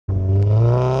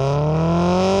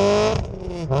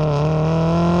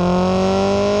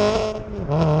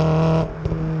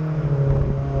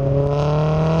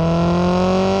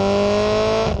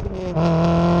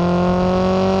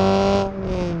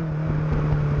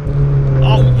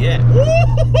yeah.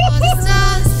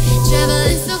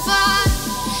 Traveling so far,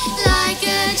 like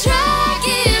a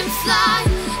dragonfly.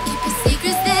 Keep your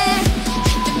secrets there,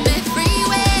 keep them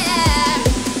everywhere.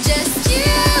 Just you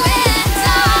and I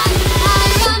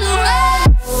run away.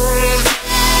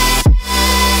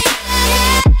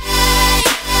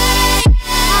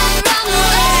 I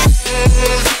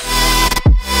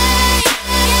run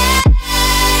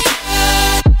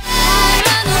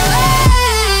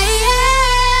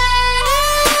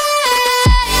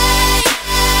away.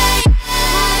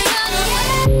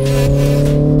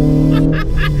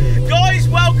 Guys,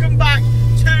 welcome back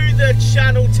to the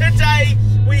channel. Today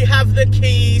we have the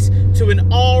keys to an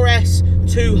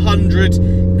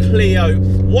RS200 Clio.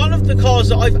 One of the cars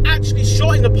that I've actually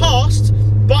shot in the past,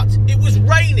 but it was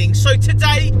raining. So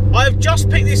today I have just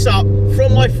picked this up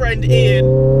from my friend Ian.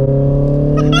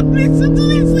 Listen to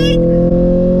this thing.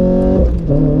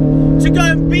 To go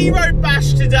and B-road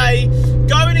bash today,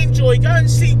 go and enjoy, go and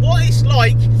see what it's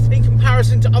like in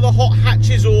comparison to other hot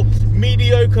hatches or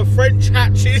mediocre French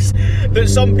hatches that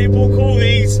some people call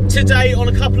these, today on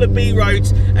a couple of B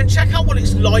roads, and check out what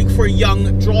it's like for a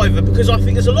young driver, because I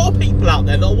think there's a lot of people out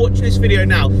there that are watching this video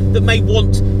now that may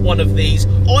want one of these.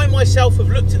 I myself have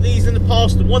looked at these in the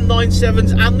past, the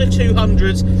 197s and the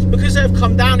 200s, because they have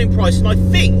come down in price, and I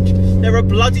think they're a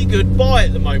bloody good buy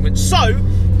at the moment. So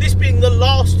this being the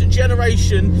last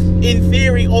generation, in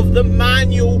theory, of the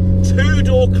manual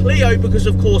two-door Clio, because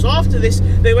of course after this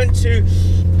they went to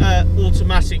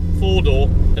automatic four-door.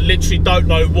 I literally don't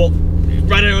know what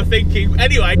they were thinking.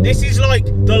 Anyway, this is like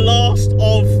the last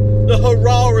of the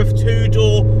hurrah of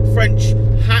two-door French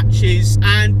hatches,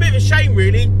 and a bit of a shame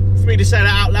really for me to say that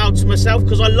out loud to myself,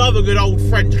 because I love a good old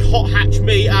French hot hatch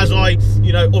me, as I,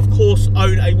 you know, of course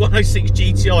own a 106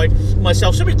 GTI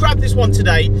myself. So we grabbed this one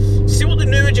today to see what the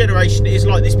newer generation is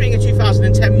like. This being a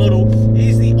 2010 model, it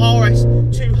is the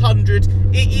RS200.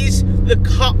 It is the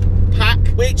Cup pack,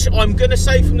 which I'm gonna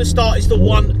say from the start is the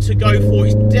one to go for.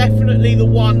 It's definitely the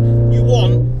one you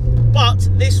want. But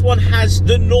this one has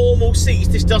the normal seats.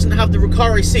 This doesn't have the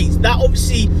Recaro seats. That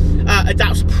obviously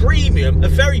adapts premium, a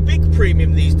very big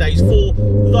premium these days, for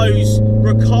those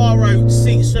Recaro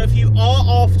seats. So if you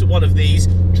are after one of these,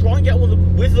 try and get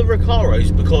one with the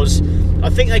Recaros, because I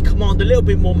think they command a little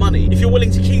bit more money. If you're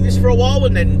willing to keep this for a while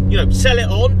and then, you know, sell it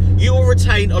on, you will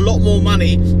retain a lot more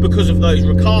money because of those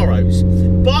Recaros.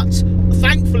 But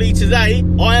thankfully today,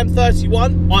 I am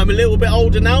 31, I'm a little bit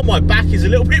older now, my back is a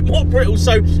little bit more brittle,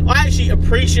 so I actually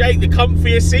appreciate the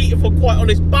comfier seat, if I'm quite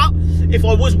honest. But if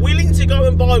I was willing to go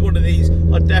and buy one of these,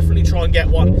 I'd definitely try and get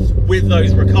one with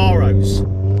those Recaros.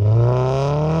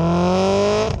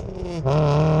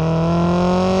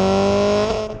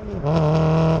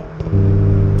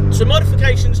 So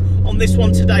modifications on this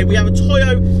one today, we have a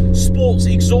Toyo Sports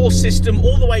exhaust system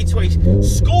all the way to a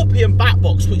Scorpion back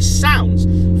box, which sounds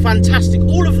fantastic.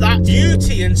 All of that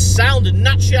beauty and sound and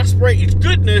naturally aspirated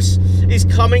goodness is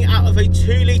coming out of a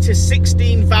 2-litre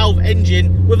 16-valve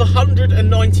engine with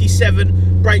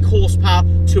 197 brake horsepower,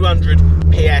 200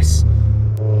 PS.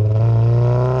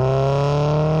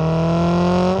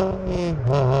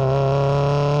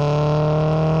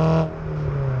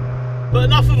 But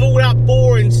enough of all that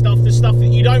boring stuff, the stuff that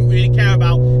you don't really care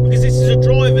about, because this is a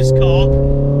driver's car.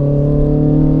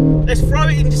 Let's throw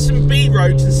it into some B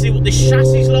roads and see what this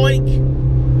chassis is like.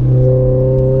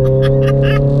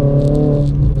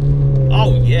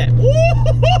 Oh yeah.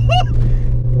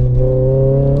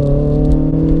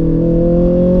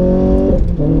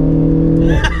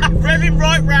 Revving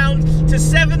right round to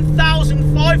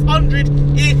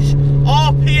 7,500-ish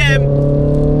RPM.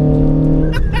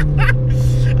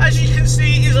 As you can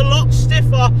see, it is a lot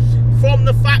stiffer from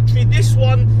the factory. This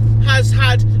one has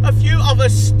had a few other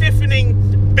stiffening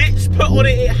bits put on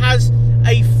it. It has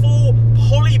a full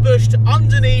polybushed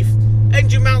underneath,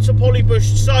 engine mounts are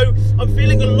polybushed, so I'm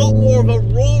feeling a lot more of a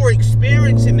raw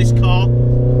experience in this car.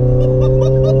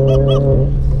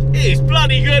 It is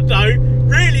bloody good though,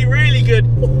 really, really good.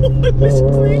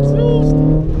 Listen to the exhaust.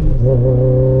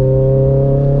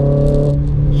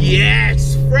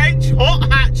 Yes, French hot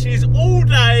hatches all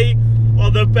day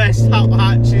are the best hot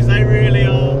hatches, they really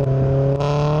are.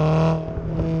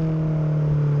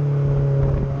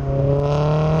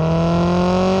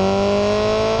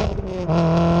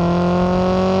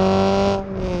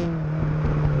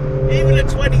 Even a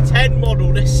 2010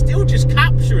 model, they're still just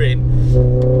capturing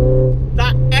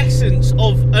that essence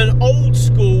of an old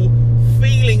school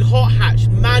feeling hot hatch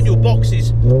manual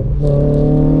boxes.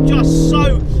 Just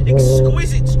so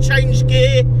exquisite to change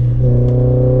gear.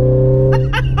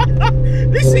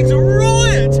 This thing's a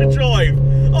riot to drive.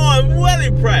 Oh, I'm well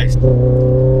impressed.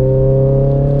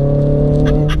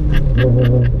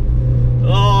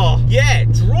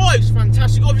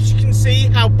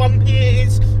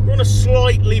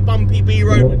 bumpy B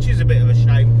road, which is a bit of a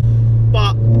shame.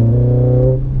 But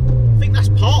I think that's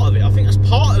part of it. I think that's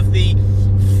part of the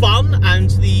fun and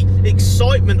the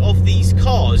excitement of these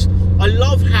cars. I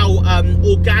love how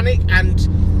organic and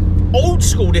old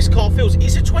school this car feels.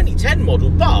 It's a 2010 model,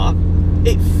 but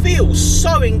it feels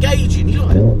so engaging. You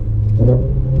know,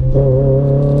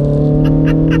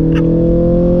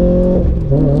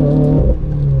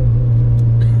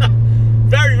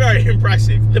 very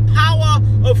impressive. The power,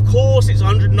 of course, it's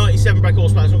 197 brake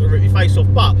horsepower, it's not going to rip your face off,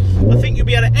 but I think you'll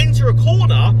be able to enter a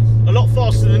corner a lot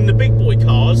faster than the big boy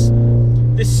cars.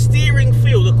 The steering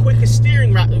feel, the quicker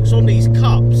steering rack that's on these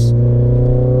cups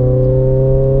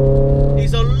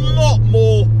is a lot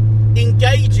more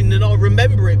engaging than I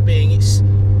remember it being. It's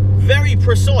very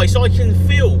precise. I can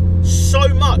feel so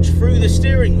much through the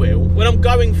steering wheel. When I'm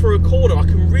going through a corner, I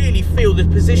can really feel the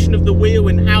position of the wheel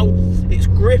and how it's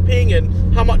gripping and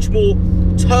how much more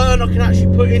turn I can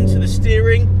actually put into the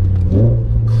steering.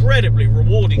 Incredibly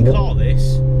rewarding car,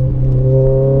 this.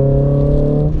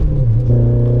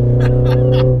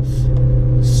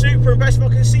 Super impressive. I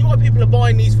can see why people are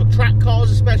buying these for track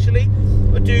cars especially.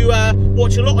 I do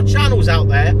watch a lot of channels out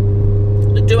there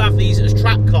that do have these as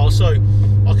track cars, so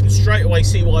I can straight away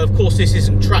see why. Of course, this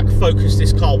isn't track focused,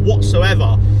 this car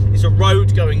whatsoever. It's a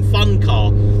road going fun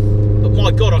car, but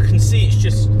my god, I can see it's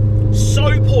just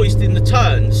so poised in the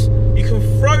turns. You can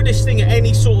throw this thing at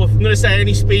any sort of, I'm going to say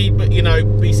any speed, but you know,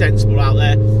 be sensible out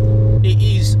there. It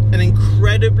is an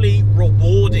incredibly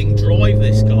rewarding drive,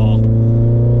 this car.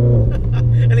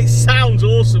 And it sounds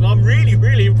awesome. I'm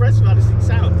really impressed with how this thing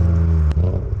sounds.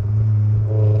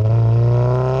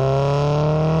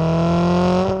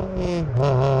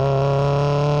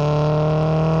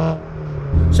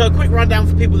 So a quick rundown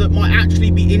for people that might actually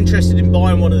be interested in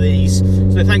buying one of these.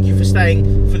 So thank you for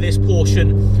staying for this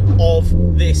portion of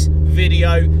this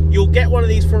video. You'll get one of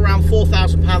these for around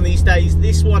 £4,000 these days.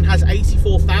 This one has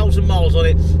 84,000 miles on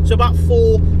it, so about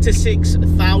 £4,000 to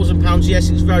 £6,000. Yes,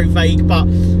 it's very vague, but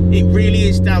it really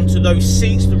is down to those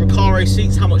seats, the Recaro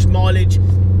seats, how much mileage,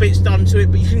 bits done to it.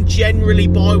 But you can generally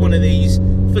buy one of these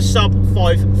for sub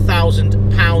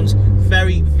 £5,000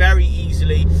 very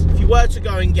easily. If you were to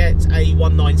go and get a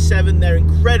 197, they're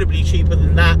incredibly cheaper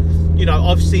than that. You know,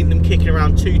 I've seen them kicking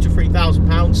around £2,000 to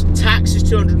 £3,000. Tax is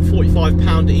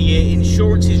 £245 a year.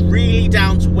 Insurance is really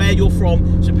down to where you're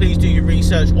from, so please do your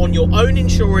research on your own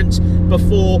insurance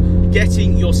before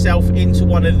getting yourself into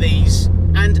one of these.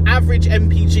 And average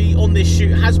MPG on this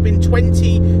shoot has been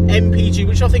 20 MPG,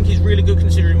 which I think is really good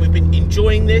considering we've been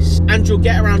enjoying this. And you'll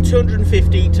get around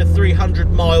 250 to 300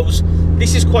 miles.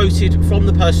 This is quoted from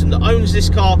the person that owns this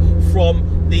car from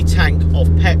the tank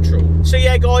of petrol. So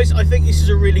yeah, guys, I think this is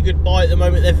a really good buy at the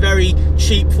moment. They're very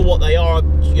cheap for what they are.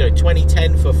 You know,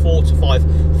 2010 for £4,000 to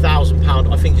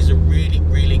 £5,000, I think is a really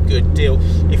good deal.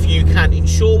 If you can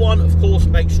insure one, of course,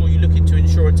 make sure you look into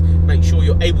insurance. Make sure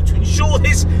you're able to insure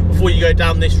this before you go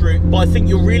down this route. But I think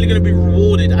you're really going to be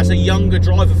rewarded as a younger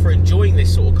driver for enjoying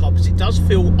this sort of car, because it does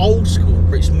feel old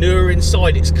school. It's newer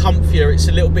inside, it's comfier, it's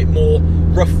a little bit more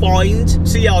refined.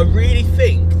 So yeah, I really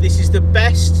think this is the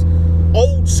best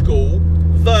old school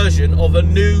version of a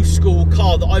new school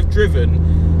car that I've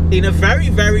driven in a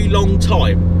very long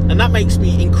time, and that makes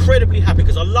me incredibly happy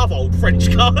because I love old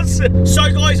French cars.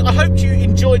 So guys, I hope you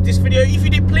enjoyed this video. If you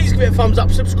did, please give it a thumbs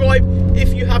up, subscribe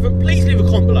if you haven't, please leave a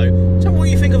comment below, tell me what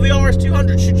you think of the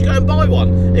RS200. Should you go and buy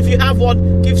one? If you have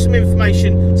one, give some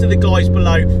information to the guys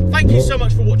below. Thank you so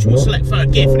much for watching. We'll select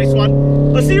third gear for this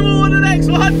one. I'll see you all on the next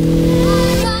one.